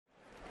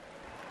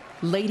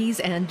Ladies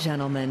and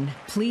gentlemen,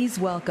 please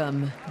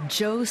welcome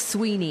Joe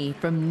Sweeney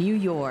from New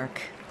York.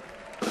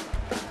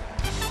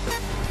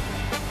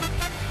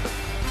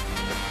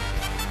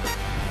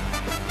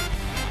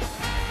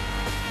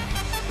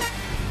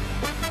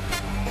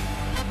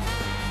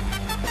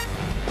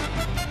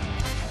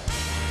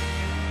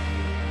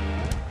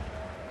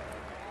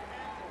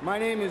 My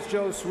name is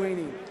Joe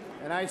Sweeney,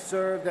 and I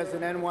served as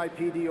an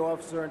NYPD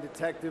officer and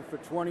detective for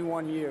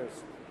 21 years.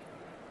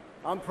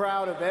 I'm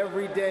proud of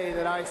every day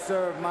that I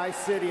served my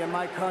city and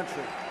my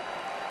country.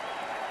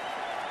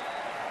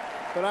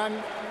 But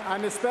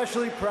I'm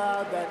especially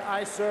proud that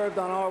I served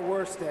on our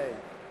worst day.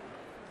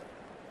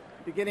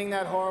 Beginning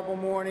that horrible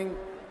morning,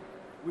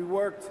 we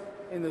worked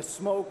in the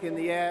smoke and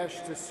the ash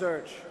to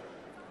search,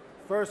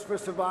 first for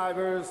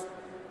survivors,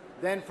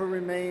 then for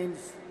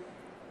remains,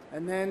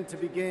 and then to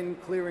begin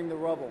clearing the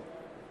rubble.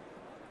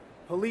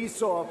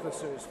 Police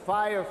officers,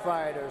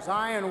 firefighters,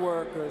 iron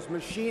workers,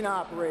 machine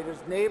operators,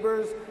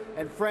 neighbors,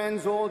 and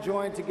friends all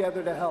joined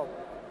together to help.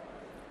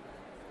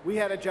 We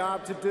had a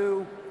job to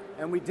do,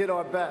 and we did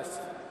our best.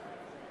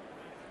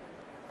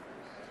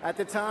 At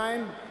the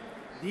time,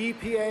 the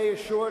EPA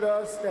assured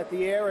us that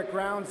the air at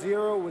Ground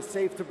Zero was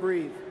safe to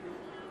breathe.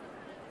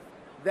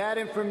 That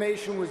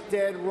information was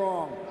dead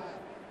wrong.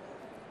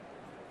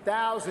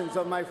 Thousands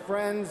of my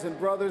friends and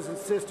brothers and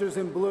sisters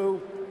in blue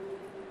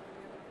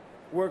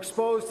were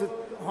exposed to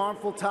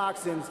harmful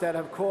toxins that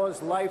have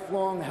caused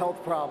lifelong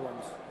health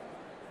problems.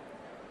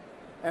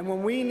 And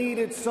when we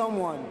needed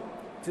someone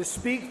to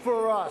speak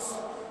for us,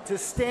 to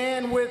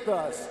stand with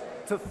us,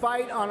 to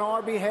fight on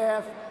our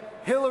behalf,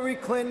 Hillary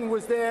Clinton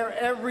was there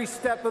every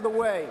step of the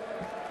way.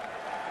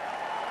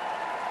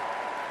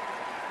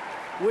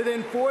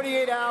 Within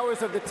 48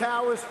 hours of the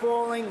towers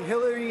falling,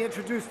 Hillary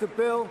introduced a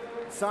bill,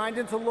 signed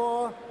into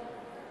law,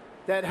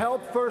 that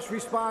helped first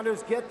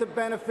responders get the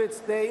benefits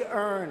they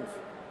earned,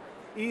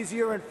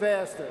 easier and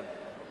faster.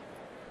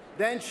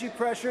 Then she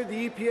pressured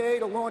the EPA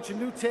to launch a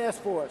new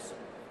task force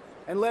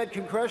and led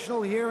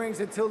congressional hearings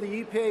until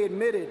the EPA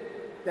admitted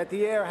that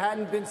the air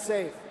hadn't been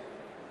safe.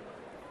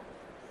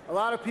 A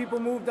lot of people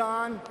moved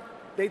on.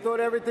 They thought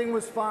everything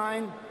was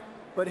fine,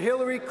 but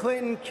Hillary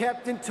Clinton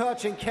kept in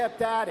touch and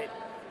kept at it.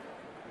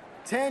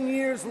 10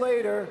 years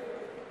later,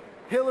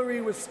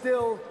 Hillary was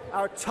still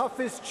our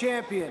toughest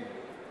champion,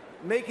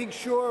 making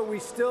sure we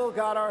still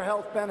got our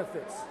health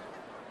benefits.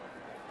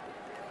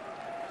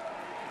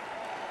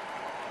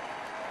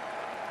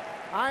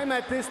 I'm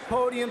at this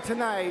podium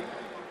tonight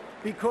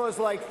because,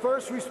 like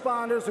first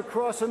responders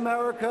across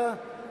America,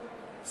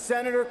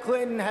 Senator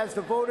Clinton has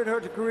devoted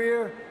her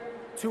career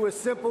to a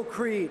simple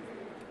creed: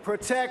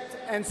 protect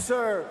and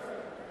serve.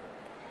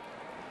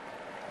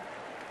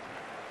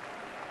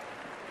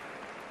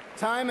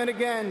 Time and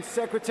again,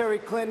 Secretary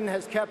Clinton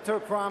has kept her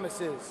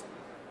promises,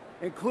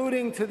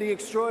 including to the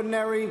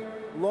extraordinary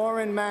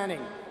Lauren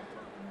Manning.